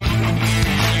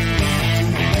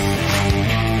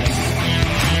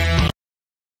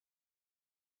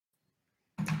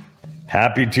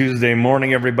Happy Tuesday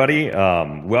morning, everybody.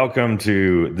 Welcome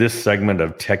to this segment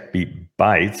of TechBeat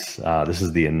Bites. This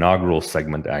is the inaugural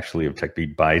segment, actually, of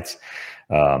TechBeat Bites.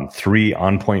 3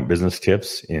 on-point business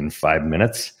tips in 5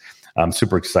 minutes. I'm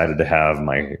super excited to have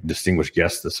my distinguished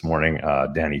guest this morning,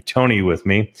 Toney, with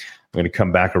me. I'm going to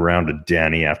come back around to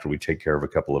Danny after we take care of a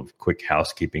couple of quick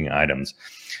housekeeping items.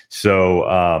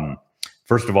 So,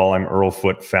 first of all, I'm Earl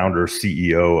Foote, founder,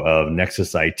 CEO of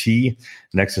Nexus IT.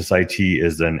 Nexus IT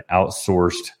is an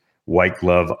outsourced white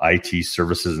glove IT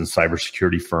services and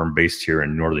cybersecurity firm based here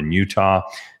in northern Utah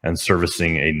and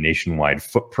servicing a nationwide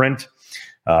footprint.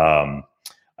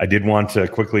 I did want to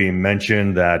quickly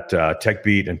mention that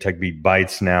TechBeat and TechBeat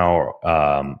Bites now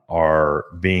are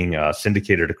being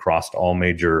syndicated across all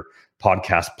major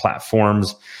podcast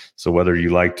platforms. So whether you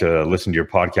like to listen to your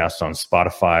podcast on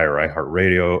Spotify or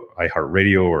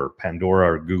iHeartRadio or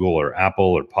Pandora or Google or Apple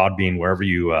or Podbean, wherever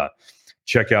you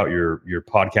check out your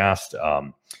podcast,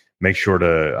 make sure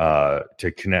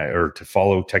to connect or to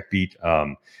follow TechBeat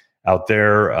out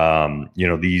there.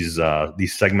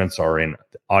 These segments are in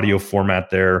audio format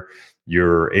there.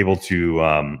 You're able to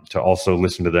also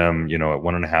listen to them, at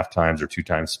 1.5 times or 2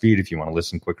 times speed if you want to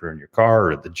listen quicker in your car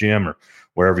or at the gym or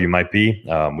wherever you might be.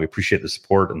 We appreciate the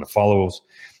support and the follows.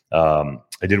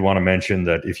 I did want to mention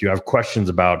that if you have questions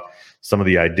about some of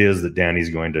the ideas that Danny's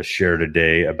going to share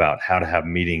today about how to have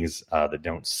meetings that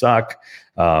don't suck,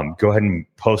 go ahead and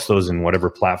post those in whatever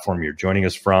platform you're joining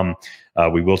us from.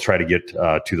 We will try to get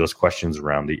to those questions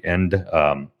around the end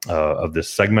of this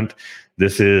segment.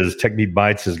 This is TechBeat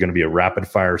Bites is going to be a rapid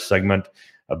fire segment,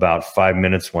 about 5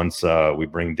 minutes once we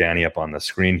bring Danny up on the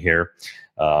screen here.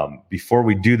 Before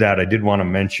we do that, I did want to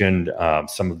mention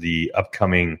some of the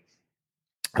upcoming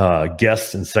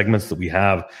guests and segments that we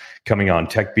have coming on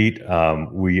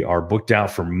TechBeat. We are booked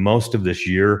out for most of this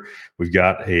year. We've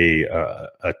got a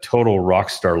total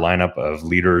rock star lineup of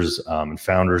leaders and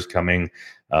founders coming,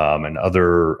 and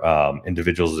other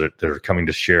individuals that are coming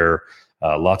to share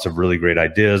lots of really great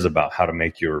ideas about how to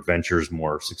make your ventures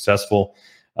more successful.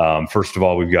 First of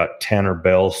all, we've got Tanner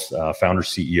Bells, founder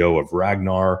CEO of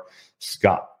Ragnar,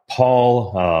 Scott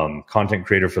Paul, content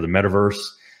creator for the Metaverse,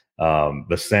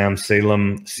 Bassam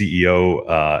Salem, CEO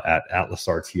at Atlas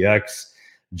RTX,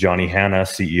 Johnny Hanna,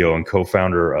 CEO and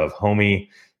co-founder of Homey,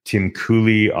 Tim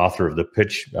Cooley, author of the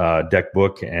Pitch Deck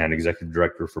book and executive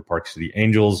director for Park City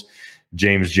Angels,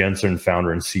 James Jensen,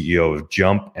 founder and CEO of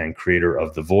Jump and creator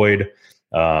of The Void.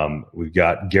 We've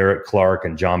got Garrett Clark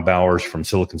and John Bowers from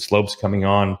Silicon Slopes coming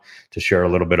on to share a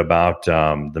little bit about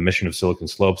the mission of Silicon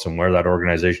Slopes and where that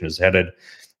organization is headed.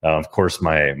 Of course,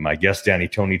 my guest,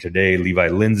 Toney today, Levi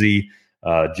Lindsay,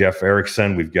 Jeff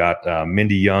Erickson. We've got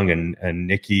Mindy Young and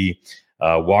Nikki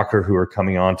Walker, who are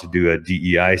coming on to do a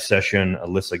DEI session,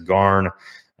 Alyssa Garn,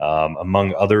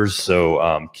 among others.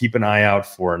 So keep an eye out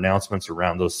for announcements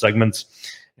around those segments.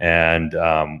 And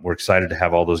we're excited to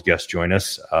have all those guests join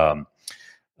us.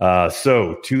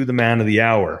 So to the man of the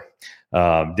hour,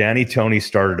 Toney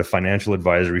started a financial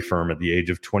advisory firm at the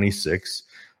age of 26.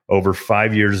 Over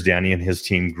 5 years, Danny and his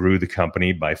team grew the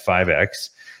company by 5x.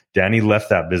 Danny left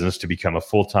that business to become a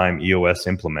full-time EOS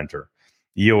implementer.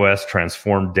 EOS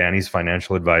transformed Danny's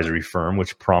financial advisory firm,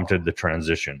 which prompted the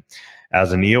transition.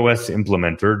 As an EOS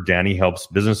implementer, Danny helps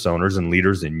business owners and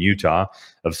leaders in Utah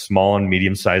of small and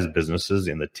medium-sized businesses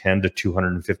in the 10 to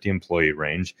 250 employee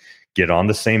range get on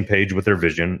the same page with their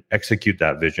vision, execute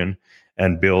that vision,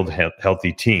 and build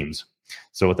healthy teams.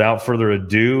 So without further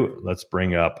ado, let's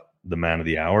bring up the man of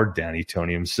the hour,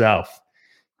 Toney himself.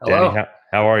 Hello. Danny,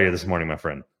 how are you this morning, my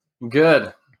friend?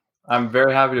 Good. I'm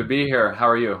very happy to be here. How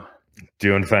are you?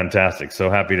 Doing fantastic.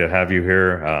 So happy to have you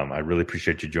here. I really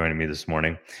appreciate you joining me this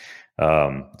morning.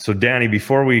 So Danny,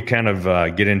 before we kind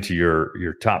of get into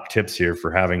your top tips here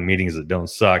for having meetings that don't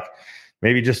suck,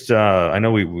 maybe just, I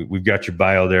know we've got your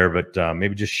bio there, but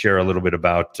maybe just share a little bit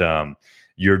about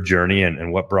your journey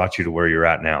and what brought you to where you're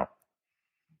at now.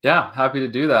 Yeah, happy to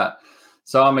do that.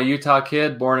 So I'm a Utah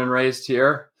kid, born and raised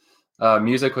here.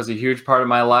 Music was a huge part of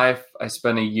my life. I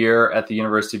spent a year at the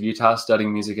University of Utah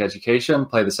studying music education,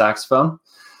 played the saxophone.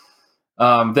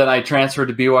 Then I transferred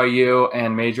to BYU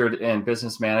and majored in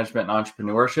business management and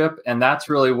entrepreneurship. And that's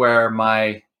really where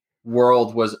my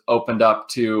world was opened up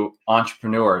to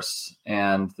entrepreneurs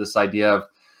and this idea of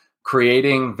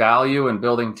creating value and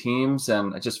building teams.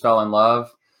 And I just fell in love.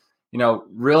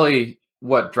 Really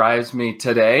what drives me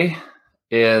today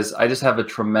is I just have a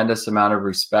tremendous amount of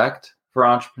respect for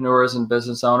entrepreneurs and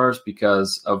business owners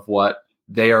because of what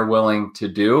they are willing to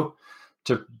do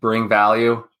to bring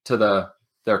value to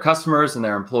their customers and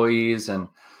their employees. And,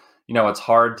 it's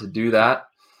hard to do that.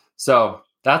 So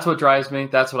that's what drives me.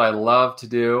 That's what I love to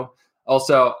do.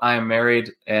 Also, I am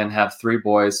married and have 3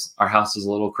 boys. Our house is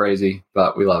a little crazy,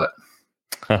 but we love it.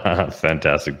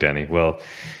 Fantastic, Danny. Well,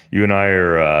 you and I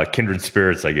are kindred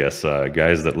spirits, I guess,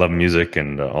 guys that love music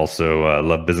and also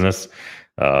love business.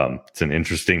 It's an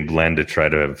interesting blend to try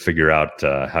to figure out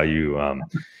how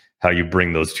you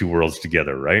bring those two worlds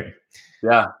together, right?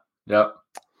 Yeah. Yep.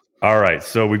 All right,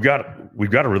 so we've got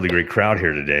a really great crowd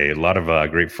here today. A lot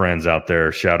of great friends out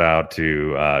there. Shout out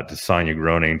to Sonia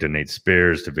Groening, to Nate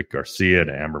Spears, to Vic Garcia,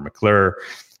 to Amber McClure,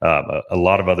 a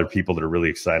lot of other people that are really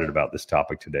excited about this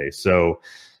topic today. So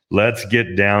let's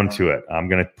get down to it. I'm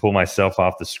going to pull myself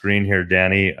off the screen here,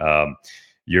 Danny.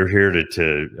 You're here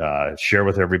to share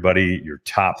with everybody your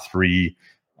top 3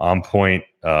 on point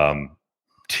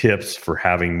tips for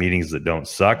having meetings that don't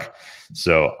suck.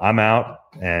 So I'm out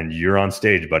and you're on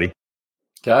stage, buddy.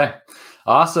 Okay.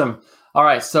 Awesome. All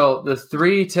right. So the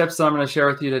 3 tips that I'm going to share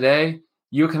with you today,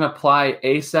 you can apply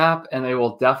ASAP and they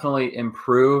will definitely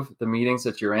improve the meetings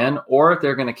that you're in, or if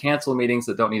they're going to cancel meetings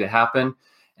that don't need to happen.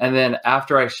 And then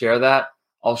after I share that,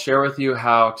 I'll share with you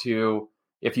how to,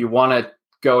 if you want to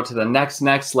go to the next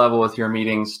level with your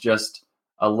meetings, just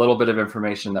a little bit of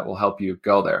information that will help you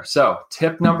go there. So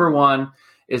tip number 1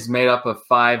 is made up of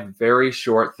 5 very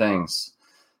short things.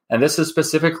 And this is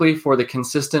specifically for the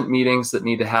consistent meetings that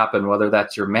need to happen, whether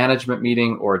that's your management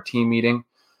meeting or a team meeting.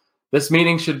 This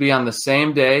meeting should be on the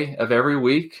same day of every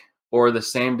week or the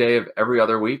same day of every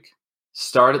other week.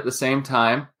 Start at the same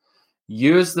time,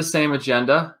 use the same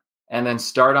agenda, and then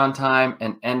start on time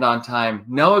and end on time.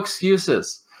 No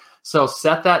excuses. So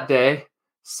set that day,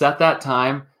 set that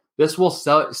time. This will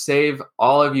save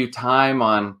all of you time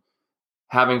on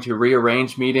having to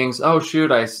rearrange meetings. Oh,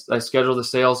 shoot, I scheduled a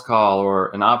sales call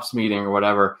or an ops meeting or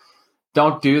whatever.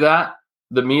 Don't do that.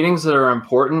 The meetings that are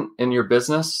important in your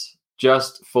business,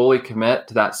 just fully commit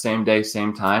to that same day,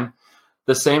 same time.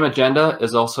 The same agenda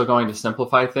is also going to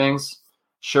simplify things.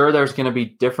 Sure, there's going to be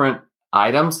different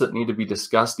items that need to be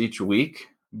discussed each week,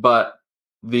 but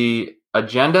the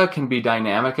agenda can be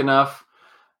dynamic enough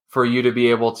for you to be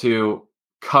able to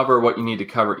cover what you need to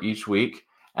cover each week.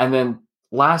 And then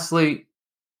lastly,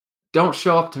 don't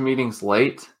show up to meetings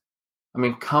late. I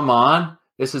mean, come on.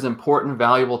 This is important,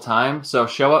 valuable time. So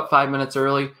show up 5 minutes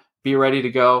early, be ready to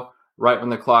go right when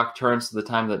the clock turns to the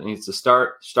time that it needs to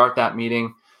start that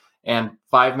meeting. And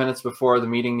 5 minutes before the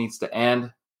meeting needs to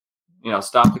end,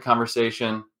 stop the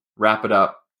conversation, wrap it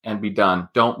up, and be done.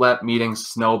 Don't let meetings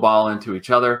snowball into each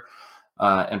other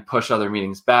and push other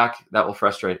meetings back. That will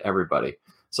frustrate everybody.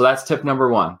 So that's tip number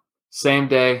 1. Same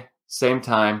day, same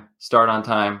time, start on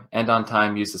time, end on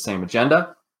time, use the same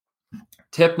agenda.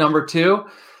 Tip number 2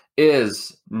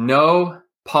 is no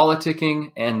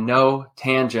politicking and no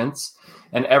tangents.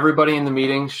 And everybody in the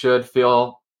meeting should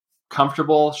feel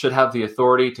comfortable, should have the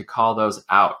authority to call those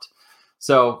out.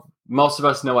 So most of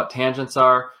us know what tangents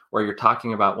are, where you're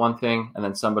talking about one thing and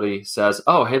then somebody says,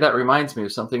 oh, hey, that reminds me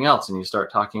of something else. And you start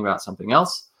talking about something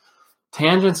else.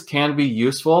 Tangents can be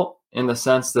useful in the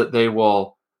sense that they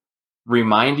will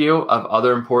remind you of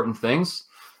other important things,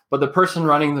 but the person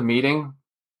running the meeting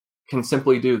can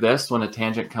simply do this when a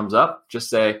tangent comes up. Just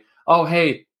say, oh,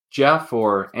 hey, Jeff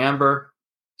or Amber,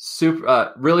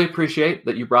 really appreciate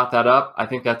that you brought that up. I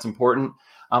think that's important.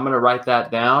 I'm going to write that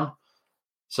down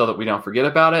so that we don't forget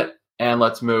about it. And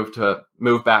let's move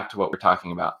back to what we're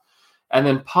talking about. And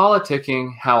then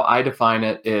politicking, how I define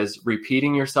it, is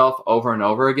repeating yourself over and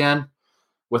over again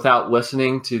without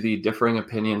listening to the differing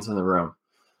opinions in the room.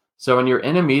 So when you're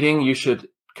in a meeting, you should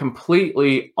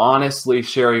completely honestly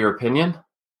share your opinion,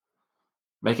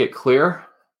 make it clear,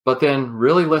 but then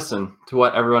really listen to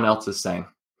what everyone else is saying.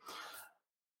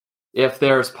 If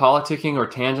there's politicking or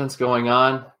tangents going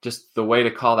on, just the way to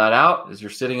call that out is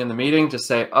you're sitting in the meeting, just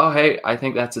say, oh, hey, I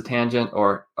think that's a tangent,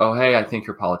 or, oh, hey, I think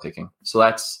you're politicking. So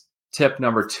that's tip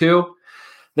number 2.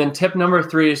 Then tip number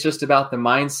 3 is just about the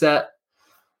mindset.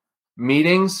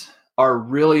 Meetings are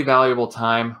really valuable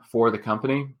time for the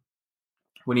company.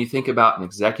 When you think about an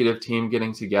executive team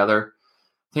getting together,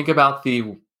 think about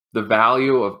the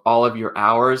value of all of your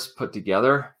hours put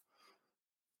together.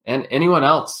 And anyone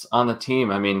else on the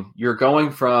team. I mean, you're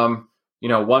going from,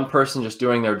 one person just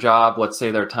doing their job, let's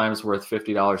say their time's worth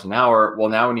 $50 an hour. Well,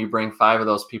 now when you bring 5 of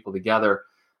those people together,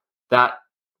 that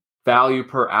value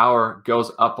per hour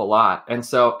goes up a lot. And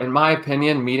so in my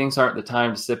opinion, meetings aren't the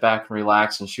time to sit back and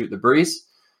relax and shoot the breeze.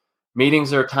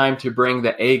 Meetings are time to bring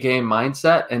the A-game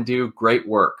mindset and do great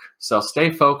work. So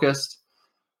stay focused,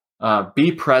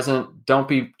 be present. Don't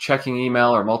be checking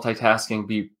email or multitasking.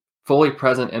 Be fully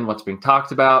present in what's being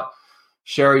talked about.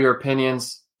 Share your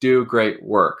opinions. Do great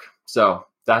work. So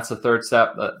that's the third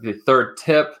step. The third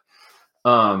tip,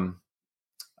 all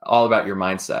about your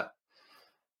mindset.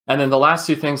 And then the last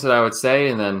two things that I would say,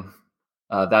 and then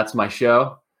that's my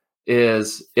show,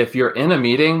 is if you're in a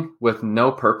meeting with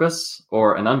no purpose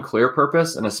or an unclear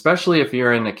purpose, and especially if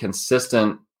you're in a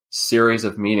consistent series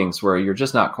of meetings where you're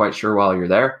just not quite sure while you're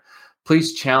there,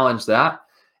 please challenge that.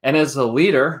 And as a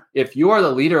leader, if you are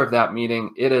the leader of that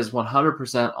meeting, it is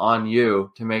 100% on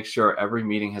you to make sure every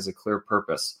meeting has a clear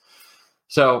purpose.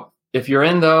 So if you're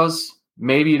in those,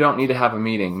 maybe you don't need to have a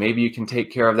meeting. Maybe you can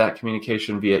take care of that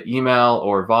communication via email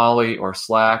or Volley or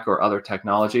Slack or other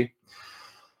technology.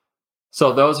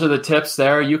 So those are the tips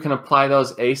there. You can apply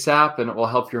those ASAP and it will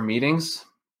help your meetings.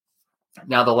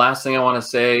 Now, the last thing I want to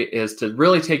say is to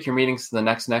really take your meetings to the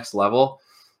next level.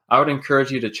 I would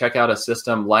encourage you to check out a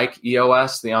system like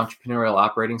EOS, the Entrepreneurial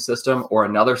Operating System, or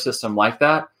another system like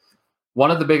that. One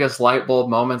of the biggest light bulb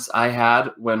moments I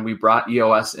had when we brought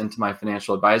EOS into my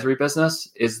financial advisory business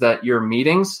is that your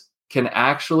meetings can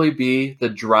actually be the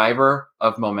driver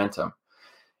of momentum.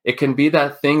 It can be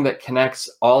that thing that connects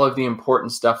all of the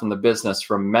important stuff in the business,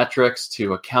 from metrics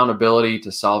to accountability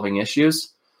to solving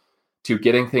issues to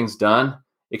getting things done.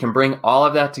 It can bring all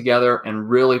of that together and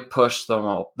really push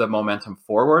the momentum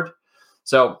forward.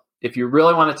 So if you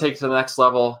really want to take it to the next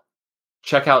level,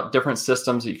 check out different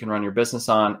systems that you can run your business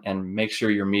on and make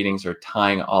sure your meetings are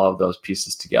tying all of those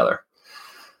pieces together.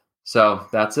 So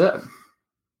that's it.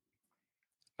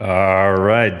 All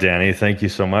right, Danny, thank you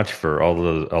so much for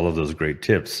all of those great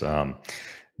tips.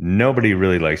 Nobody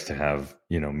really likes to have,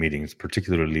 meetings,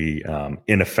 particularly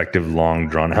ineffective, long,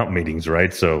 drawn-out meetings,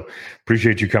 right? So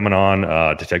appreciate you coming on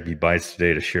to Tech Beat Bites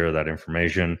today to share that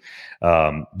information.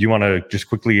 Do you want to just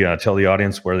quickly tell the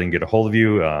audience where they can get a hold of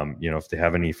you, if they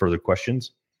have any further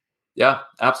questions? Yeah,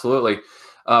 absolutely.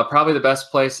 Probably the best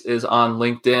place is on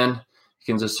LinkedIn. You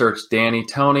can just search Danny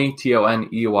Toney,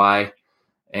 Toney,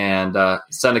 and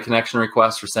send a connection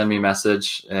request or send me a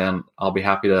message, and I'll be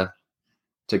happy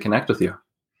to connect with you.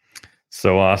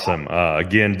 So awesome.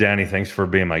 Again, Danny, thanks for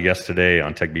being my guest today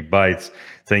on Tech Beat Bites.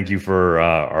 Thank you for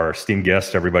our esteemed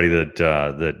guests, everybody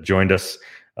that joined us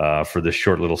for this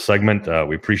short little segment.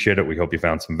 We appreciate it. We hope you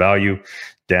found some value.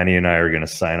 Danny and I are going to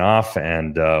sign off,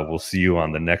 and we'll see you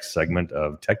on the next segment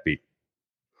of Tech Beat.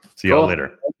 See y'all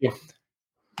later. Thank you.